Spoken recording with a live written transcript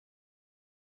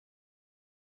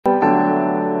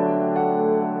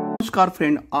नमस्कार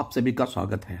फ्रेंड, आप सभी का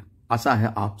स्वागत है। आशा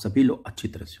है आप सभी लोग अच्छी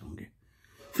तरह से होंगे।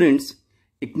 फ्रेंड्स,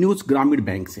 एक न्यूज़ ग्रामीण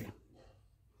बैंक से,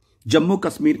 जम्मू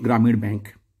कश्मीर ग्रामीण बैंक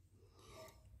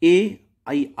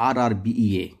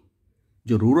AIRRBEA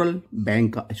जो रूरल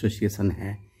बैंक का एसोसिएशन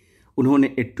है,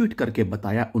 उन्होंने एक ट्वीट करके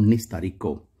बताया 19 तारीख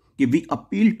को कि we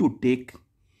appeal to take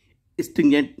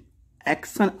stringent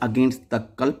action against the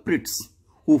culprits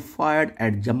who fired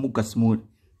eight Jammu Kashmir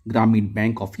ग्रामीण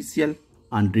bank official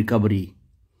on recovery.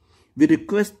 We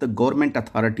request the government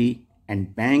authority and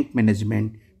bank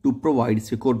management to provide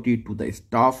security to the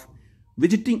staff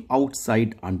visiting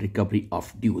outside on recovery of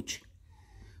dues.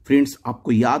 Friends,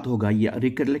 आपको याद होगा, ये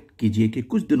recollect कीजिए कि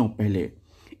कुछ दिनों पहले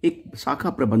एक शाखा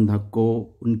प्रबंधक को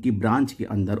उनकी ब्रांच के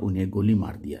अंदर उन्हें गोली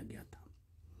मार दिया गया था।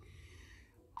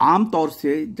 आमतौर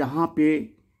से जहां पे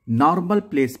नॉर्मल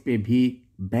प्लेस पे भी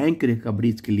बैंक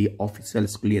रिकवरीज के लिए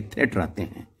ऑफिसर्स के लिए थ्रेट रहते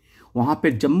हैं, वहाँ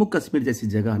पे जम्मू कश्मीर जैसी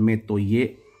जगह में तो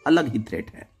ये अलग ही थ्रेट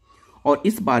है। और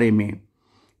इस बारे में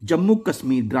जम्मू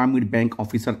कश्मीर ग्रामीण बैंक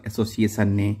ऑफिसर एसोसिएशन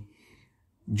ने,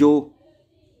 जो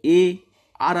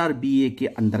AIRRBA के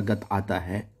अंतर्गत आता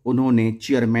है, उन्होंने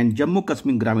चेयरमैन जम्मू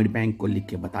कश्मीर ग्रामीण बैंक को लिख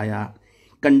के बताया,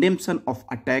 कंडेम्शन of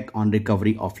attack on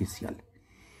recovery official.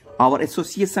 Our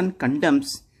association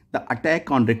condemns the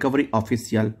attack on recovery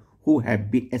official who have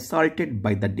been assaulted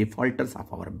by the defaulters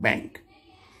of our bank.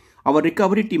 Our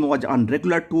recovery team was on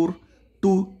regular tour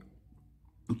to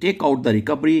take out the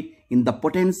recovery in the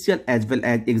potential as well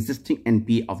as existing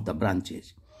NPA of the branches.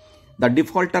 The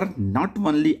defaulter not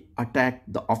only attacked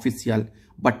the official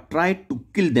but tried to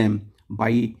kill them by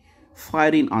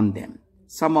firing on them.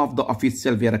 Some of the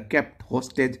officials were kept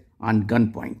hostage on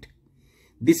gunpoint.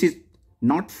 This is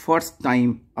not first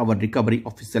time our recovery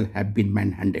officials have been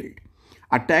manhandled,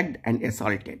 attacked and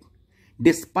assaulted.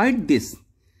 Despite this,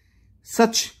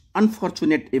 such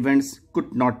unfortunate events could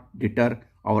not deter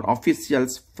our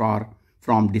officials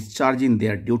from discharging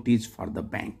their duties for the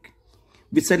bank.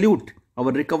 We salute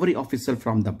our recovery officers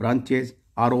from the branches,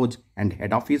 ROs and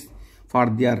head office for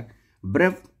their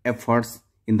brave efforts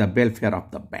in the welfare of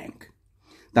the bank.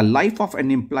 The life of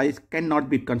an employee cannot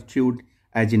be construed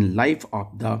as in life of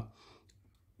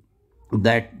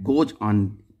that goes on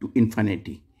to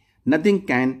infinity. Nothing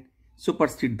can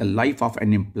supersede the life of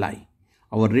an employee.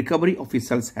 Our recovery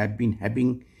officials have been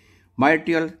having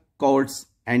marital courts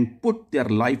and put their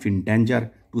life in danger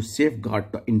to safeguard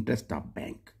the interest of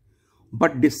bank.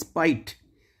 But despite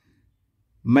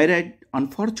myriad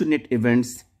unfortunate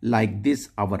events like this,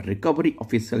 our recovery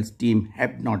officials team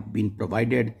have not been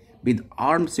provided with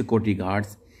armed security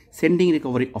guards. Sending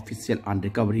recovery official on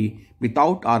recovery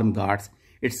without armed guards,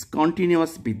 it's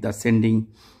continuous with the sending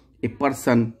a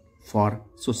person for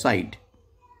suicide.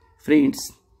 Friends,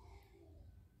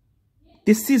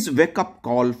 this is wake-up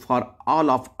call for all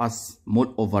of us.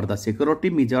 Moreover, the security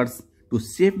measures to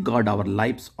safeguard our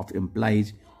lives of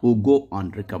employees who go on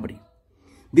recovery.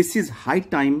 This is high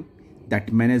time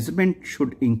that management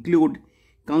should include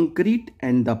concrete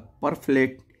and the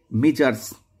perfect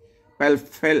measures,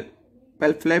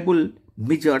 palpable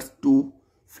measures to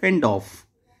fend off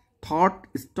thought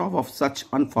stop of such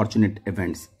unfortunate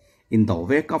events. In the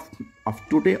wake of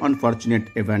today's unfortunate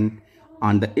event,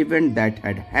 on the event that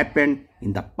had happened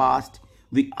in the past,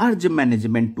 we urge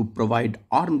management to provide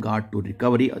armed guard to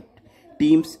recovery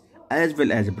teams as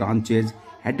well as branches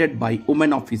headed by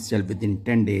women officials within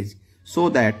 10 days so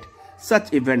that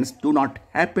such events do not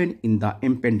happen in the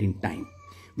impending time.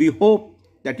 We hope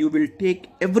that you will take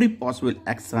every possible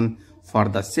action for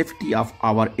the safety of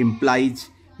our employees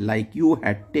like you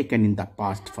had taken in the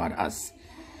past for us.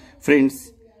 Friends,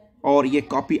 और ये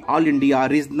copy all India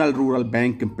regional rural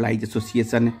bank employees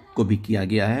association को भी किया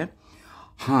गया है।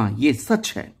 हाँ, ये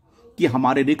सच है कि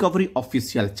हमारे रिकवरी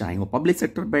ऑफिशियल, चाहे वो पब्लिक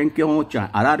सेक्टर बैंक के हों चाहे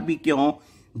RRB के हों,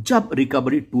 जब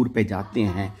रिकवरी टूर पे जाते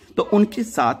हैं तो उनके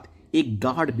साथ एक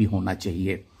गार्ड भी होना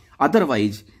चाहिए।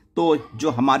 अदरवाइज तो जो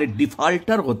हमारे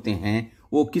डिफॉल्टर होते हैं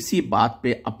वो किसी बात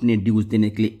पे अपने ड्यूज देने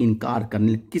के लिए इनकार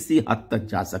करने किसी हद तक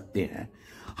जा सकते हैं।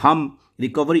 हम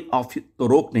रिकवरी ऑफिस तो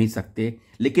रोक नहीं सकते,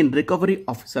 लेकिन रिकवरी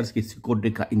ऑफिसर्स की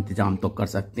सिक्योरिटी का इंतजाम तो कर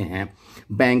सकते हैं।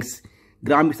 बैंक्स,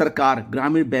 ग्रामीण सरकार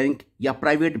ग्रामीण बैंक या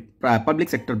पब्लिक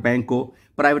सेक्टर बैंक को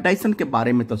प्राइवेटाइजेशन के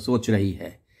बारे में तो सोच रही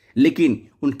है, लेकिन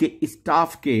उनके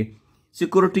स्टाफ के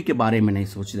सिक्योरिटी के बारे में नहीं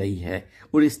सोच रही है,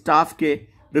 उन स्टाफ के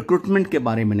रिक्रूटमेंट के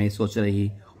बारे में नहीं सोच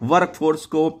रही, वर्कफोर्स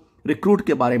को रिक्रूट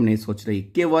के बारे में नहीं सोच रही,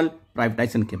 केवल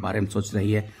प्राइवेटाइजेशन के बारे में सोच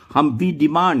रही है। हम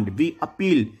we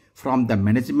appeal from the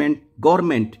management,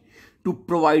 government to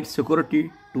provide security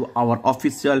to our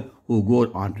official who go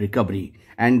on recovery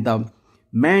and the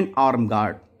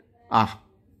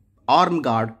armed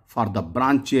guard for the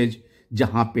branches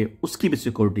जहां पे उसकी भी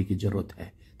सिक्योरिटी की जरूरत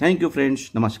है। Thank you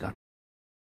friends. Namaskar.